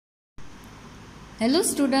Hello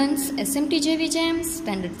students, SMTJV Gems,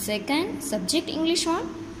 Standard 2nd, Subject English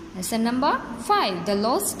 1, Lesson number 5, The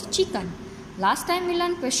Lost Chicken. Last time we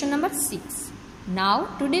learned question number 6. Now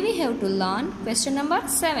today we have to learn question number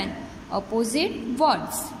 7, Opposite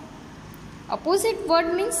words. Opposite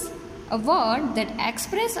word means a word that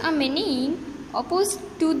expresses a meaning opposed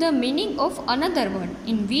to the meaning of another word,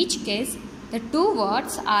 in which case the two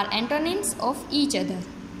words are antonyms of each other.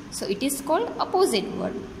 So it is called opposite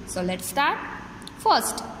word. So let's start.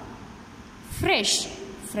 First, fresh.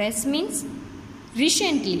 Fresh means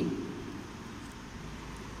recently.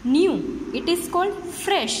 New. It is called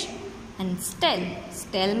fresh. And stale.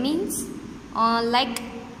 Stale means like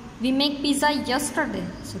we make pizza yesterday.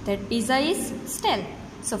 So that pizza is stale.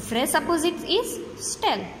 So fresh opposite is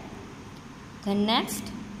stale. Then next,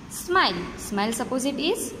 smile. Smile's opposite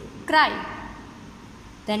is cry.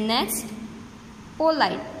 Then next,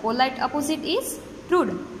 polite. Polite opposite is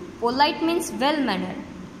rude. Polite means well-mannered.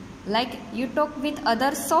 Like you talk with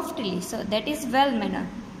others softly. So that is well-mannered.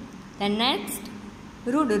 Then next,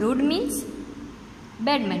 rude. Rude means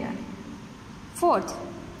bad manner. Fourth,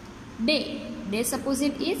 day. Day's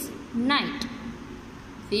opposite is night.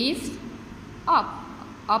 Fifth, up.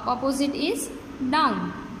 Up opposite is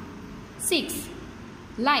down. Sixth,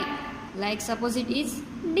 like. Like's opposite is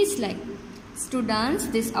dislike. Students,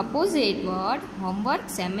 this opposite word homework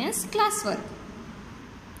same as classwork.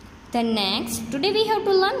 Then next, today we have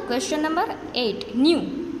to learn question number 8,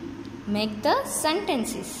 new. Make the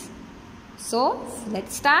sentences. So,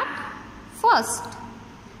 let's start. First,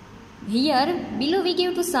 here below we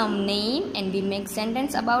give to some name and we make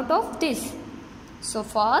sentence about of this. So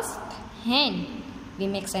first, hen. We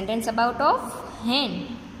make sentence about of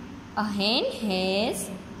hen. A hen has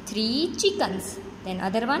 3 chickens. Then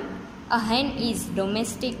other one, a hen is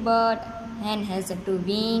domestic bird. Hen has 2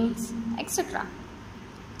 wings, etc.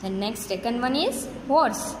 The next second one is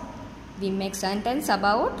horse. We make sentence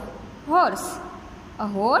about horse. A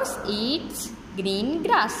horse eats green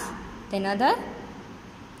grass. Then other,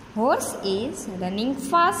 horse is running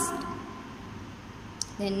fast.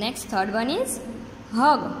 Then next third one is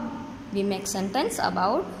hug. We make sentence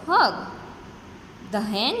about hug. The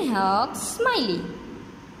hen hugs Smiley.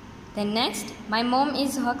 Then next, my mom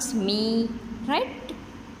is hugs me. Right?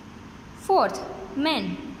 Fourth,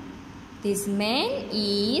 man. This man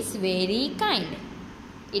is very kind.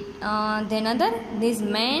 Then other, this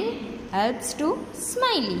man helps to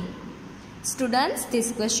Smiley. Students,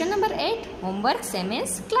 this question number 8, homework same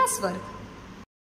as classwork.